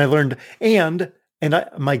 And I learned,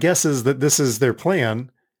 my guess is that this is their plan.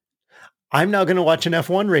 I'm now going to watch an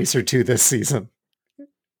F1 race or two this season.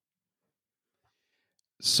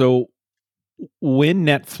 So when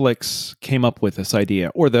Netflix came up with this idea,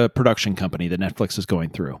 or the production company that Netflix is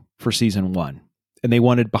going through for season 1, and they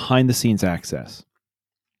wanted behind the scenes access,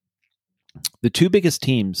 the two biggest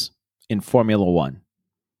teams in Formula One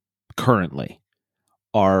currently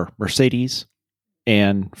are Mercedes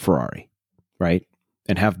and Ferrari, right?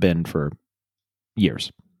 And have been for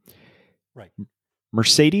years. Right.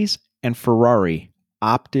 Mercedes and Ferrari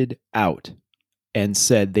opted out and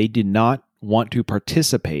said they did not want to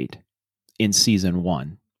participate in season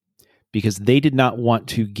 1 because they did not want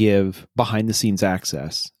to give behind the scenes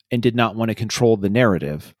access and did not want to control the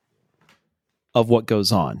narrative of what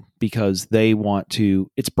goes on, because they want to,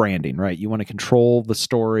 it's branding, right? You want to control the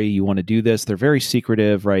story. You want to do this. They're very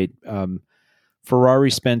secretive, right? Ferrari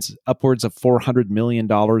spends upwards of $400 million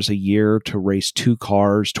a year to race 2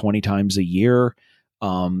 cars 20 times a year.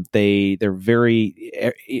 They're very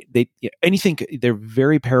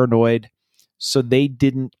paranoid. So they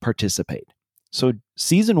didn't participate. So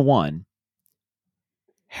season 1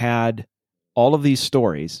 had all of these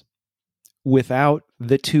stories without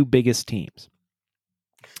the two biggest teams.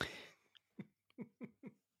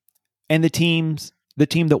 And the team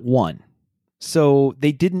that won. So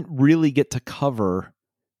they didn't really get to cover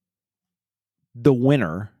the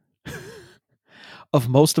winner of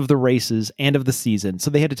most of the races and of the season.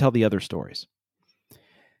 So they had to tell the other stories.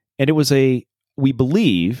 And it was we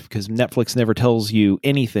believe, because Netflix never tells you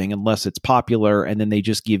anything unless it's popular, and then they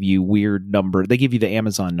just give you weird number. They give you the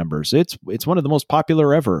Amazon numbers. It's one of the most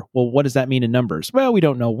popular ever. Well, what does that mean in numbers? Well, we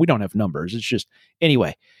don't know. We don't have numbers. It's just,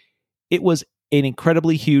 anyway, it was an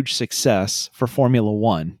incredibly huge success for Formula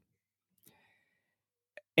One.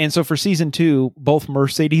 And so for season 2, both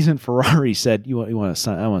Mercedes and Ferrari said, "You want to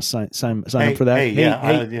sign? I want to sign up for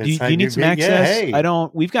that. Do you need some access? I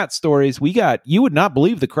don't. We've got stories. You would not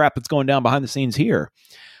believe the crap that's going down behind the scenes here,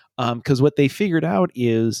 because what they figured out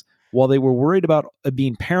is, while they were worried about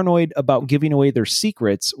being paranoid about giving away their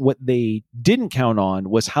secrets, what they didn't count on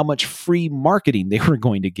was how much free marketing they were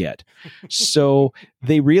going to get. So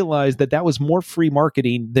they realized that was more free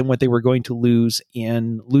marketing than what they were going to lose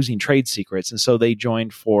in losing trade secrets. And so they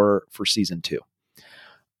joined for season 2.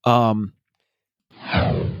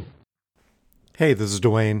 Hey, this is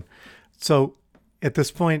Dewayne. So at this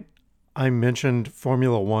point, I mentioned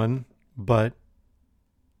Formula One, but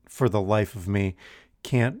for the life of me,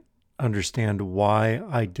 can't understand why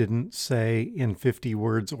I didn't say in 50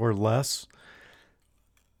 words or less.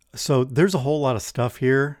 So there's a whole lot of stuff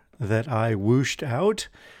here that I whooshed out,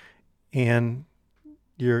 and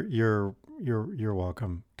you're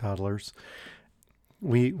welcome, toddlers.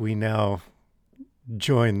 We now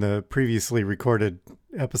join the previously recorded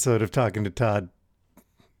episode of Talking to Todd.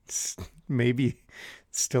 Maybe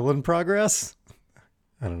still in progress?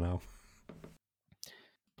 I don't know.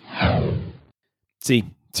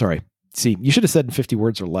 See, you should have said in 50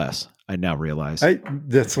 words or less. I now realize.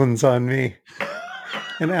 This one's on me.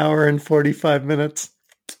 An hour and 45 minutes.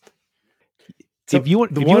 So if you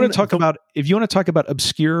want to talk about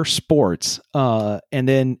obscure sports, and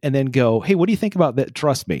then go, hey, what do you think about that?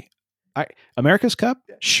 Trust me, America's Cup,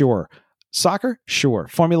 sure. Soccer, sure.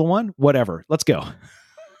 Formula One, whatever. Let's go.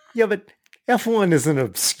 Yeah, but F1 is an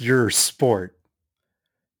obscure sport.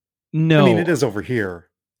 No, I mean, it is over here.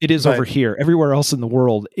 It is over here. Everywhere else in the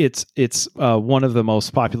world, it's one of the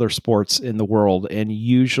most popular sports in the world, and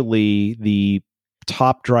usually the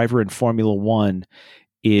top driver in Formula One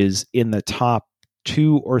is in the top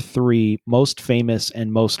 2 or 3 most famous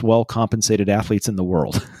and most well compensated athletes in the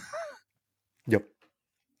world. Yep.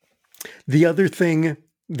 The other thing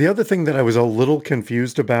that I was a little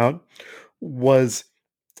confused about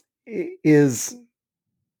is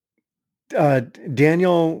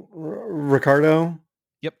Daniel Ricciardo.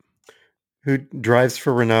 Yep. Who drives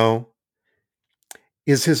for Renault.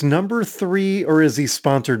 Is his number 3 or is he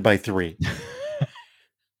sponsored by 3?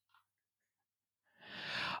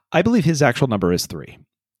 I believe his actual number is 3.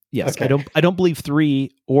 Yes. Okay. I don't believe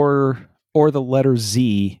 3 or the letter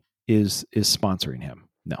Z is sponsoring him.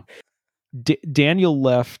 No. Daniel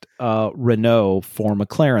left Renault for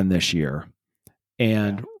McLaren this year,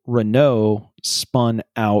 and Renault spun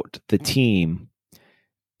out the team,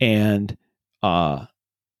 and the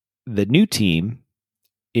new team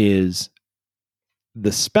is,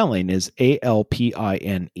 the spelling is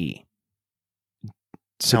Alpine.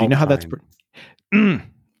 So do you know how that's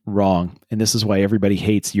wrong? And this is why everybody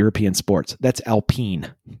hates European sports. That's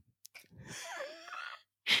Alpine.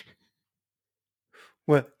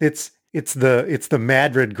 Well, it's the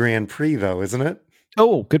Madrid Grand Prix though, isn't it?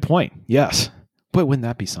 Oh, good point. Yes. Boy, wouldn't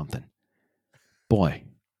that be something? Boy.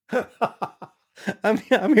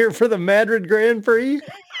 I'm here for the Madrid Grand Prix.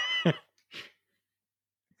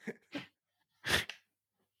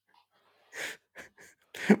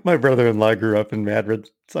 My brother-in-law grew up in Madrid,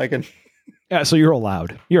 so I can. Yeah, so you're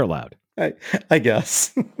allowed. You're allowed. I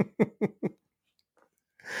guess.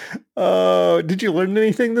 Did you learn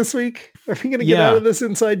anything this week? Are we going to get out of this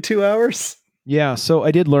inside 2 hours? Yeah, so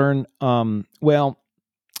I did learn. Well,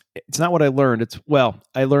 it's not what I learned.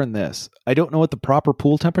 I learned this. I don't know what the proper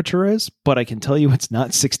pool temperature is, but I can tell you it's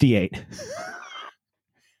not 68.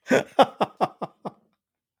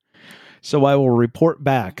 So I will report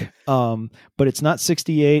back. But it's not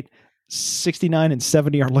 68. 69 and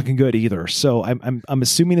 70 aren't looking good either. So I'm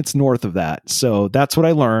assuming it's north of that. So that's what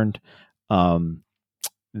I learned.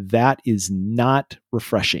 That is not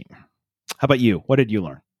refreshing. How about you? What did you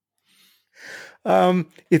learn?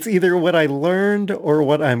 It's either what I learned or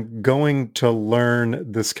what I'm going to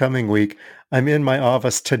learn this coming week. I'm in my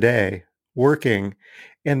office today working,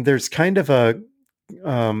 and there's kind of a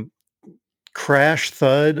crash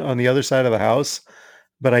thud on the other side of the house,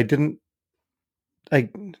 but I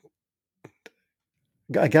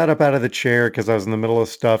got up out of the chair because I was in the middle of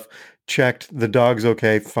stuff, checked the dog's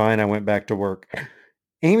okay, fine, I went back to work.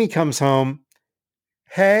 Amy comes home.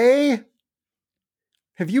 Hey,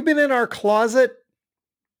 have you been in our closet?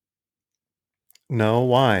 No,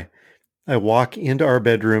 why? I walk into our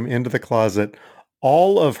bedroom, into the closet.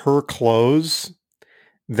 All of her clothes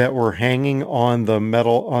that were hanging on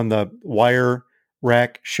the wire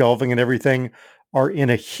rack shelving and everything are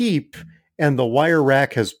in a heap, and the wire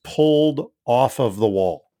rack has pulled off of the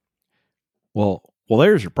wall. Well,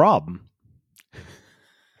 there's your problem.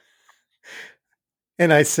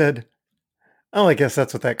 And I said, oh, I guess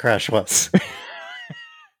that's what that crash was.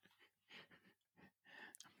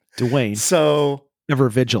 Dewayne. So ever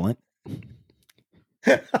vigilant.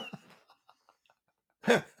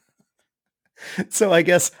 So I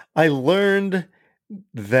guess I learned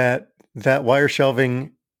that wire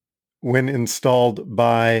shelving, when installed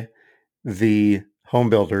by the home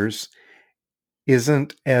builders,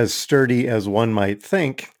 isn't as sturdy as one might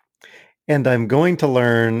think. And I'm going to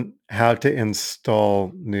learn how to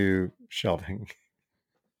install new shelving.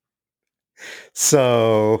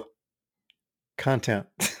 So, content.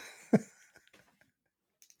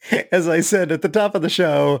 As I said at the top of the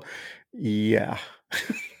show, yeah.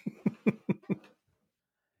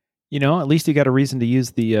 At least you got a reason to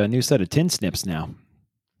use the new set of tin snips now.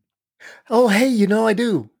 Oh, hey, I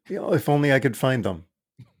do. If only I could find them.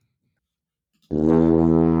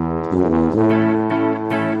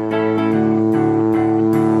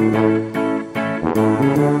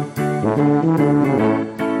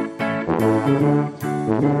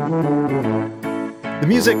 The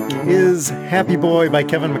music is Happy Boy by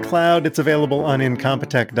Kevin MacLeod. It's available on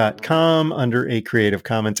Incompetech.com under a Creative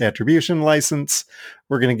Commons Attribution license.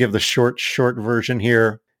 We're going to give the short version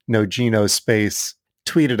here. No G, no space.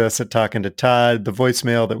 Tweeted us at Talking to Todd. The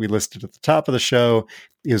voicemail that we listed at the top of the show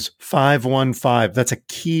is 515. That's a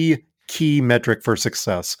key key metric for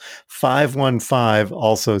success. 515,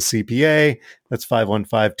 also CPA. That's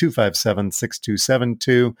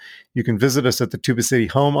 515-257-6272. You can visit us at the Tuba City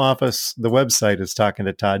home office. The website is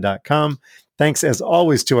talkingtotodd.com. Thanks as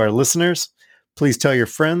always to our listeners. Please tell your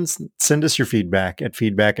friends. Send us your feedback at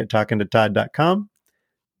talkingtotodd.com.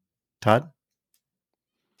 Todd?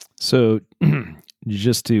 So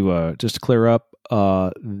just to clear up,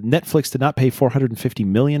 Netflix did not pay $450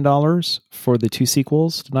 million for the two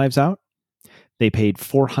sequels to Knives Out. They paid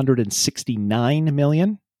 $469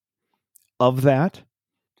 million of that.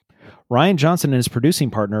 Rian Johnson and his producing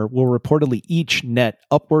partner will reportedly each net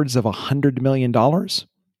upwards of $100 million.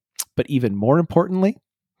 But even more importantly,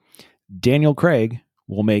 Daniel Craig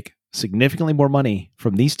will make significantly more money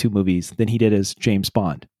from these two movies than he did as James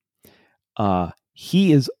Bond.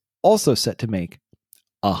 He is also set to make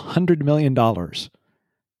 $100 million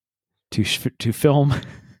to film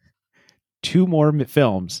two more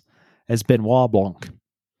films as Benoit Blanc.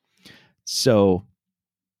 So,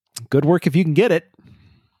 good work if you can get it.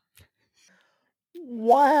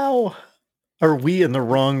 Wow. Are we in the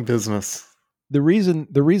wrong business? The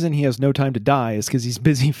reason he has no time to die is because he's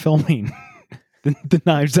busy filming the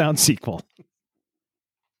Knives Out sequel.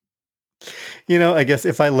 You know, I guess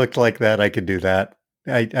if I looked like that, I could do that.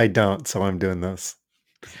 I don't, so I'm doing this.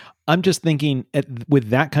 I'm just thinking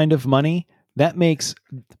with that kind of money, that makes,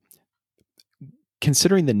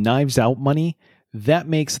 considering the Knives Out money, that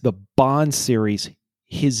makes the Bond series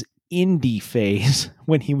his indie phase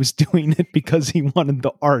when he was doing it because he wanted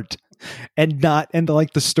the art and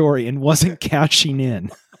like the story and wasn't cashing in.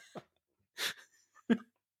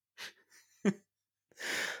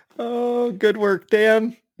 Oh, good work,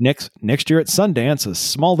 Dan. Next year at Sundance, a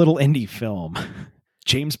small little indie film,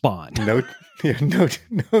 James Bond. No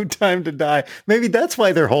time to die. Maybe that's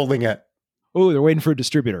why they're holding it. Oh, they're waiting for a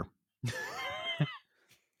distributor.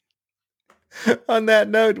 On that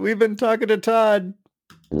note, we've been talking to Todd.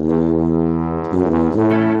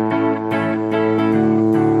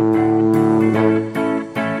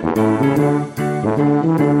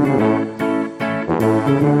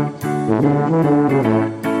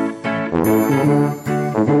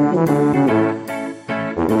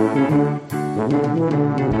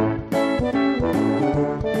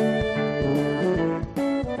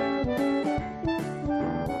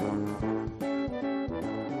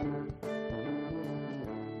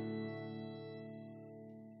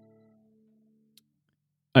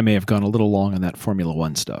 I may have gone a little long on that Formula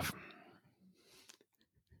One stuff.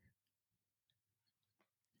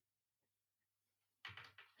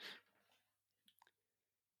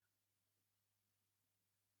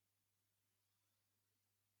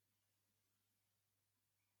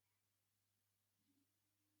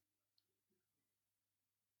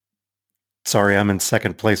 Sorry, I'm in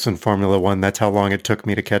second place in Formula One. That's how long it took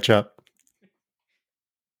me to catch up.